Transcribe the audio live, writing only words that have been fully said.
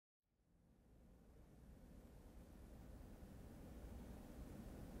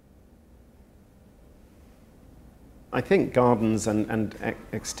I think gardens and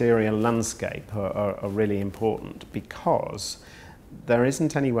exterior landscape are really important because there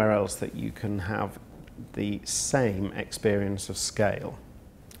isn't anywhere else that you can have the same experience of scale.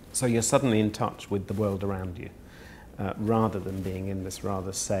 So you're suddenly in touch with the world around you, rather than being in this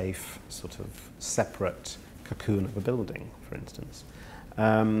rather safe, sort of separate cocoon of a building, for instance.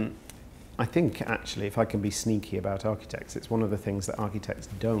 I think, actually, if I can be sneaky about architects, it's one of the things that architects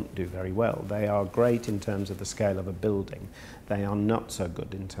don't do very well. They are great in terms of the scale of a building. They are not so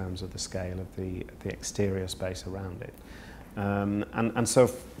good in terms of the scale of the exterior space around it. And so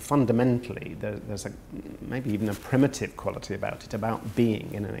fundamentally, there's maybe even a primitive quality about it, about being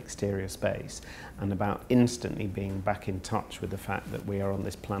in an exterior space and about instantly being back in touch with the fact that we are on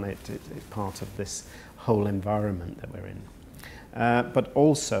this planet, it's part of this whole environment that we're in. But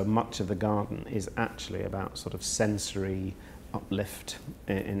also much of the garden is actually about sort of sensory uplift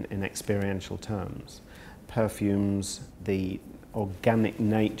in experiential terms. Perfumes, the organic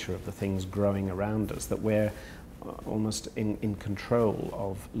nature of the things growing around us, that we're almost in control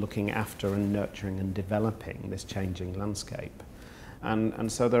of looking after and nurturing and developing this changing landscape.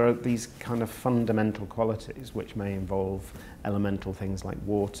 And so there are these kind of fundamental qualities which may involve elemental things like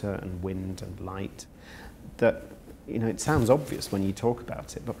water and wind and light that, you know, it sounds obvious when you talk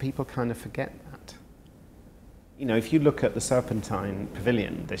about it, but people kind of forget that. You know, if you look at the Serpentine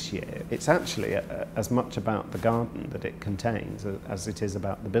Pavilion this year, it's actually as much about the garden that it contains as it is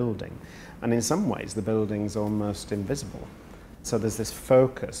about the building. And in some ways, the building's almost invisible. So there's this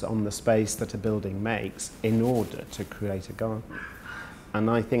focus on the space that a building makes in order to create a garden. And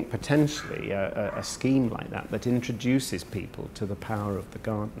I think potentially a scheme like that introduces people to the power of the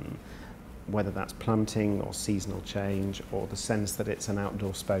garden, whether that's planting or seasonal change or the sense that it's an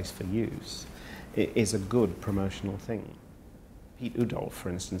outdoor space for use, it is a good promotional thing. Pete Udolph, for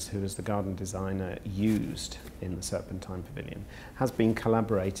instance, who is the garden designer used in the Serpentine Pavilion, has been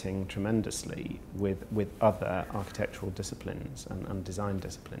collaborating tremendously with other architectural disciplines and design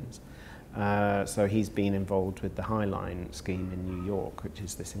disciplines. So he's been involved with the High Line scheme in New York, which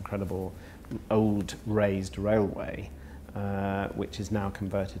is this incredible old raised railway, which is now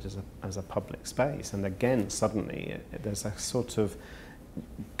converted as a public space. And again, suddenly, there's a sort of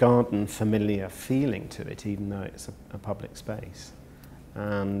garden familiar feeling to it, even though it's a public space.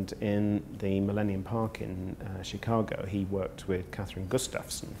 And in the Millennium Park in Chicago, he worked with Catherine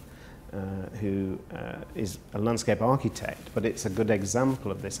Gustafson, who is a landscape architect, but it's a good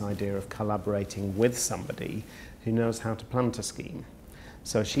example of this idea of collaborating with somebody who knows how to plant a scheme.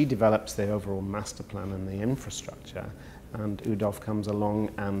 So she develops the overall master plan and the infrastructure, and Udolph comes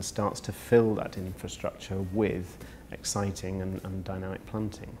along and starts to fill that infrastructure with exciting and dynamic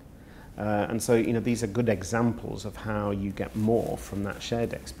planting. And so, you know, these are good examples of how you get more from that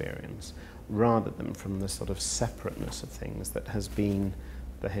shared experience rather than from the sort of separateness of things that has been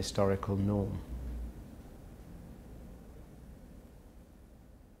the historical norm.